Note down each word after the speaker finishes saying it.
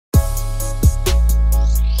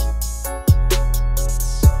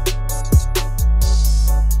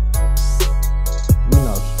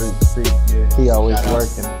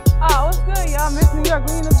always working. Oh, what's good, y'all? Miss New York,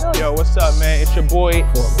 we in the building. Yo, what's up, man? It's your boy.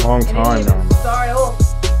 For a long time now. Start off.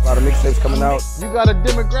 A lot of mixtapes coming out. You got a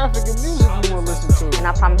demographic of music you want to listen to. And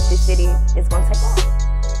I promise this city is going to take off.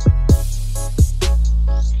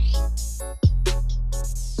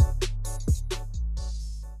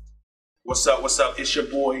 What's up, what's up? It's your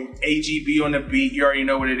boy, AGB on the beat. You already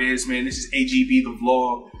know what it is, man. This is AGB the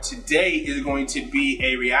vlog. Today is going to be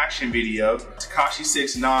a reaction video. Tekashi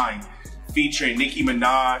 6ix9ine featuring Nicki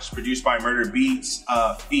Minaj, produced by Murda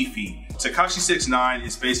Beatz-FEFE. Tekashi 6ix9ine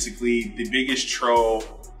is basically the biggest troll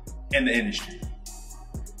in the industry.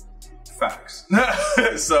 Facts.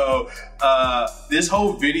 So this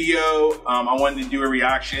whole video, I wanted to do a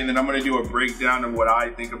reaction, and I'm gonna do a breakdown of what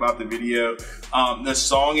I think about the video. The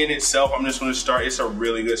song in itself, I'm just gonna start. It's a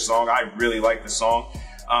really good song. I really like the song.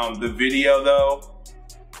 The video though,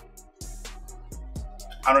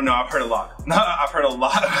 I don't know. I've heard a lot. I've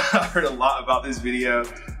heard a lot about this video.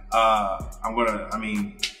 I'm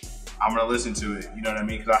gonna listen to it. You know what I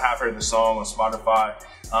mean? Because I have heard the song on Spotify.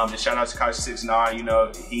 And shout out to Tekashi 6ix9ine. You know,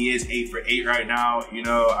 he is 8 for 8 right now. You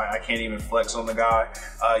know, I can't even flex on the guy.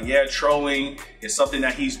 Yeah, trolling is something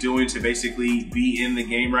that he's doing to basically be in the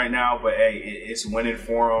game right now. But hey, it's winning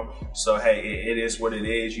for him. So hey, it is what it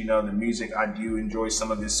is. You know, the music, I do enjoy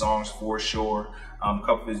some of his songs for sure. A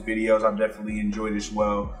couple of his videos I've definitely enjoyed as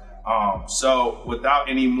well. So without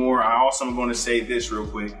any more, I also am going to say this real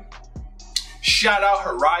quick. Shout out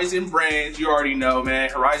Horizon Brands. You already know,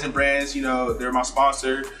 man. Horizon Brands, you know, they're my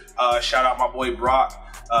sponsor. Shout out my boy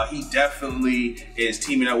Brock. He definitely is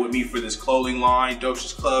teaming up with me for this clothing line.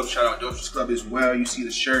 Docious Club. Shout out Docious Club as well. You see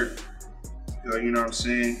the shirt. You know what I'm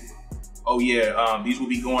saying? Oh yeah, these will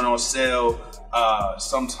be going on sale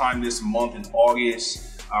sometime this month in August.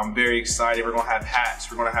 I'm very excited. We're gonna have hats,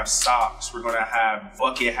 we're gonna have socks, we're gonna have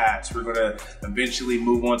bucket hats, we're gonna eventually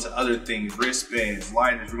move on to other things, wristbands,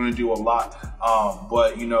 liners, we're gonna do a lot.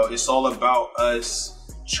 But you know, it's all about us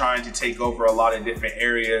trying to take over a lot of different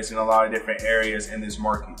areas in this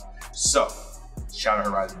market. So, shout out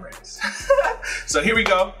Horizon Brands. So here we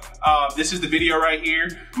go. This is the video right here.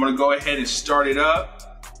 I'm gonna go ahead and start it up.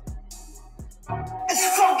 It's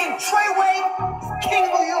fucking Treyway, King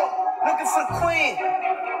of New York, looking for the queen.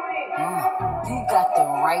 You got the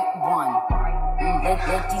right one.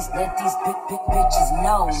 Let these big bitches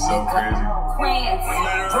know, nigga. Queens,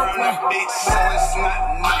 Brooklyn. So it's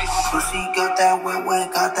not nice. Pussy got that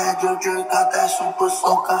wet, got that drip, got that super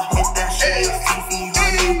soak. I hit that shit, Fifi,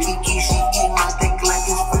 honey, Kiki, she eat my dick like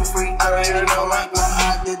it's free. I don't even know like when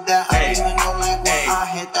I did that. I don't even know like when I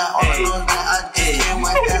hit that. All I know is that I just can't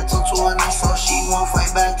wait that till 2 and so she won't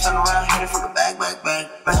fight back. Turn around, hit it from the back.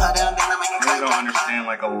 Back her down, then I make it. I really don't understand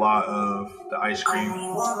like a lot of the ice cream.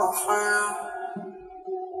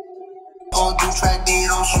 All do track, they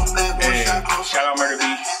don't shoot back. Hey, shout out Murda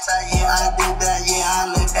Beatz. Yeah, I did that. Yeah, I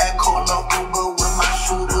lived that cold up Uber with my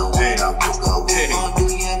shooter. What up, Uber? We gon' do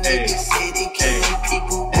your niggas say they killing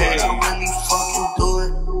people, but I really fucking do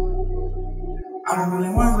it. I don't really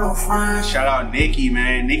want no friends. Shout out Nicki,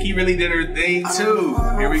 man. Nicki really did her thing too.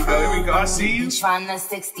 Here we go. I see you. Tryna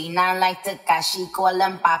 69 like Tekashi, call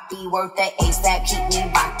him Papi, worth the ASAP, keep me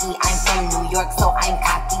rocky. I'm from New York, so I'm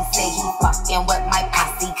cocky. Say he fucking with my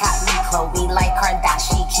posse, caught me Chloe like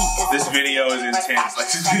Kardashian. Keep this video is intense.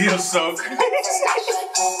 Like this video is so crazy. Did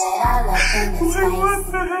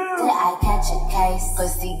I catch a case?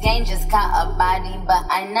 Pussy gang just caught a body, but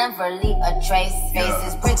I never leave a trace. Face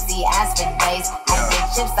is pretty as for days. I get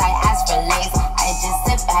chips, I ask for lace. I just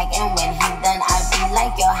sit back and when he done, I be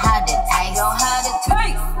like, yo, how to taste? Yo, how to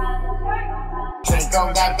taste? Draco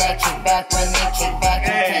got that kickback. When they kick back,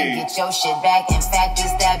 you can't get your shit back. In fact,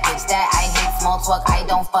 it's that bitch that I hate small talk. I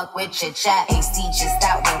don't fuck with chit chat. AC just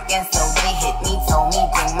stopped working, so they hit me, told me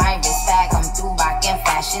bring my wrist back. I'm through rockin'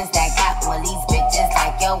 fashions that got all these bitches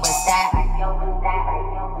like, yo, what's that?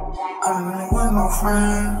 I don't really want no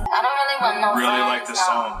friends. I don't really want no friends. Really like the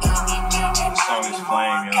song. The song is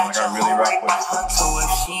playing, yo. Like I really rock with it. So if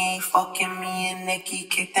she ain't fucking me and Nicki,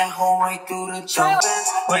 kick that hole right through the jump.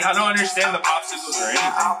 Like I don't understand the popsicles or anything.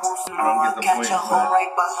 I don't get the point.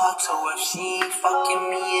 So if she ain't fucking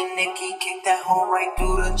me and Nicki, kick that hole right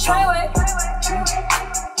through the jump.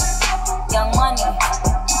 Young money,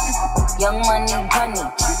 bunny.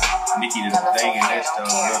 Nicki just banging that stuff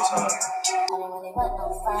real time.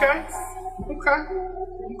 Okay.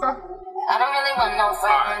 I don't really want no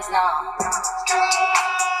friends now.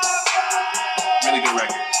 Really good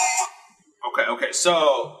record. Okay.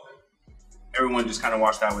 So everyone just kind of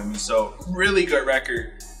watched that with me. So really good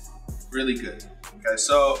record. Really good. Okay.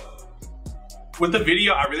 So with the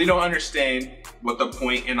video, I really don't understand what the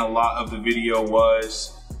point in a lot of the video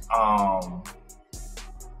was.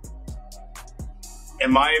 In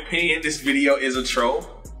my opinion, this video is a troll.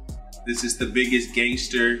 This is the biggest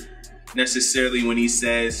gangster necessarily when he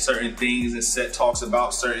says certain things and talks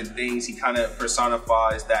about certain things. He kind of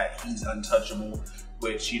personifies that he's untouchable,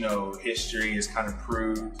 which, you know, history has kind of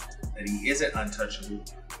proved that he isn't untouchable.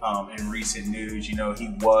 In recent news, you know, he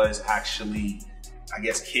was actually, I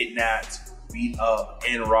guess, kidnapped, beat up,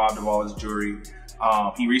 and robbed of all his jewelry.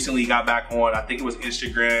 He recently got back on, I think it was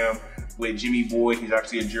Instagram, with Jimmy Boy. He's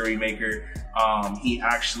actually a jewelry maker. He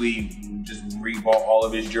actually just rebought all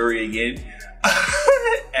of his jewelry again.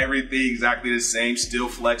 Everything exactly the same, still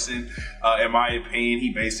flexing. In my opinion,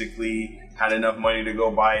 he basically had enough money to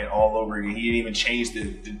go buy it all over again. He didn't even change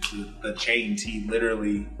the chains. He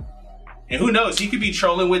literally, and who knows, he could be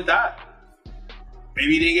trolling with that.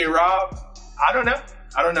 Maybe he didn't get robbed. I don't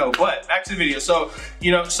know, but back to the video. So,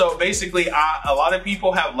 you know, so basically a lot of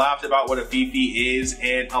people have laughed about what a FEFE is,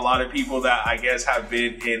 and a lot of people that I guess have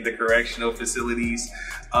been in the correctional facilities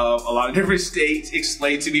of a lot of different states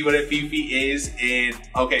explained to me what a FEFE is. And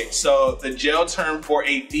okay, so the jail term for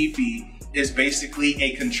a FEFE is basically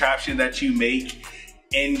a contraption that you make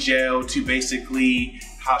in jail to basically,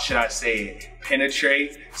 how should I say it,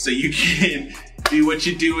 penetrate so you can do what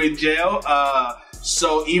you do in jail.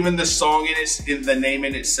 So even the song in the name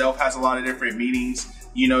in itself has a lot of different meanings,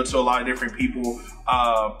 you know, to a lot of different people.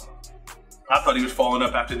 I thought he was following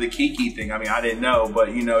up after the Kiki thing. I mean, I didn't know,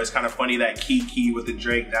 but you know, it's kind of funny that Kiki with the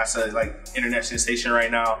Drake, that's a like internet sensation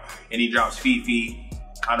right now, and he drops FEFE.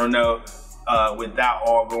 I don't know, with that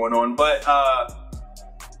all going on, but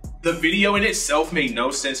the video in itself made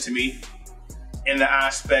no sense to me, in the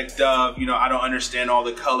aspect of, you know, I don't understand all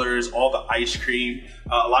the colors, all the ice cream.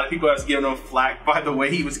 A lot of people have given him flack by the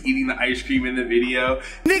way he was eating the ice cream in the video.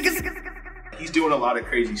 He's doing a lot of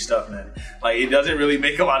crazy stuff, man. Like, it doesn't really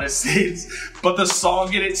make a lot of sense. But the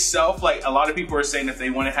song in itself, like, a lot of people are saying if they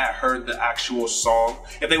wouldn't have heard the actual song,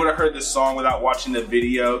 if they would have heard the song without watching the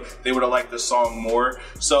video, they would have liked the song more.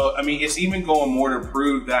 So, I mean, it's even going more to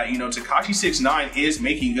prove that, you know, Tekashi 6ix9ine is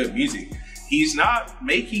making good music. He's not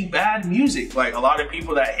making bad music. Like, a lot of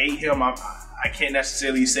people that hate him, I can't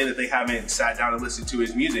necessarily say that they haven't sat down and listened to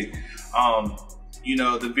his music. You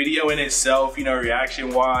know, the video in itself, you know,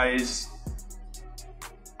 reaction-wise,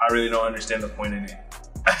 I really don't understand the point in it.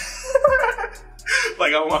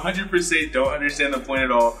 Like, I 100% don't understand the point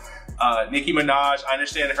at all. Nicki Minaj, I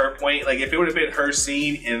understand her point. Like, if it would have been her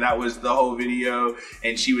scene and that was the whole video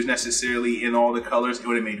and she was necessarily in all the colors, it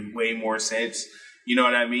would have made way more sense. You know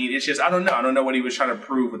what I mean? It's just, I don't know. I don't know what he was trying to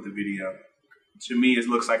prove with the video. To me, it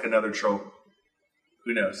looks like another troll.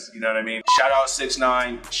 Who knows? You know what I mean? Shout out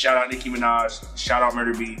 6ix9ine, shout out Nicki Minaj, shout out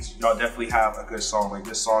Murda Beatz. Y'all definitely have a good song. Like,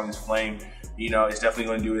 this song is flame. You know, it's definitely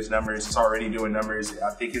going to do its numbers. It's already doing numbers.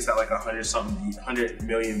 I think it's at like 100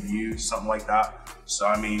 million views, something like that. So,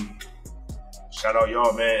 I mean, shout out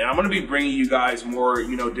y'all, man. And I'm going to be bringing you guys more,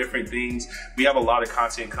 you know, different things. We have a lot of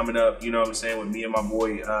content coming up, you know what I'm saying, with me and my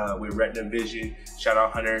boy, with Retina Vision. Shout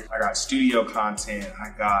out Hunter. I got studio content.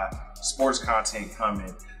 I got sports content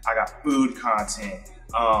coming. I got food content.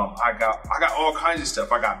 I got all kinds of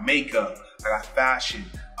stuff. I got makeup. I got fashion.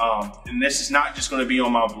 And this is not just going to be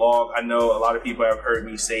on my vlog. I know a lot of people have heard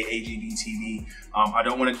me say AGBTv. I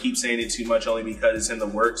don't want to keep saying it too much only because it's in the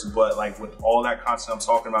works, but like with all that content I'm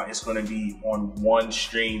talking about, it's going to be on one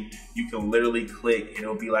stream. You can literally click and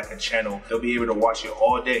it'll be like a channel. They'll be able to watch it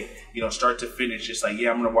all day, you know, start to finish. Just like, yeah,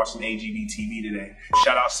 I'm going to watch some AGBTv today.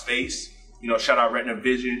 Shout out Space, you know, shout out Retina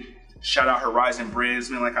Vision. Shout out Horizon Brands,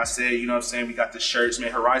 man. Like I said, you know what I'm saying? We got the shirts,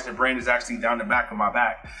 man. Horizon Brand is actually down the back of my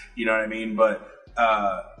back. You know what I mean? But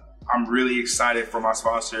I'm really excited for my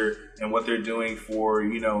sponsor and what they're doing for,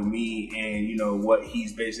 you know, me and, you know, what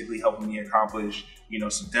he's basically helping me accomplish. You know,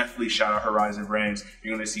 so definitely shout out Horizon Brands.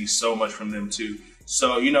 You're going to see so much from them too.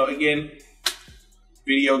 So, you know, again,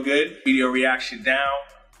 video good, video reaction down.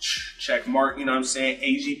 Check mark, you know what I'm saying?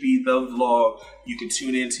 AGB the vlog. You can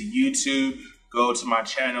tune into YouTube. Go to my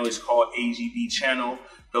channel. It's called AGB channel,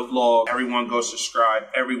 the vlog. Everyone go subscribe.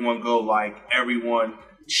 Everyone go like. Everyone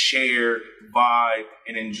share, vibe,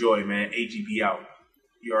 and enjoy, man. AGB out.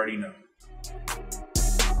 You already know.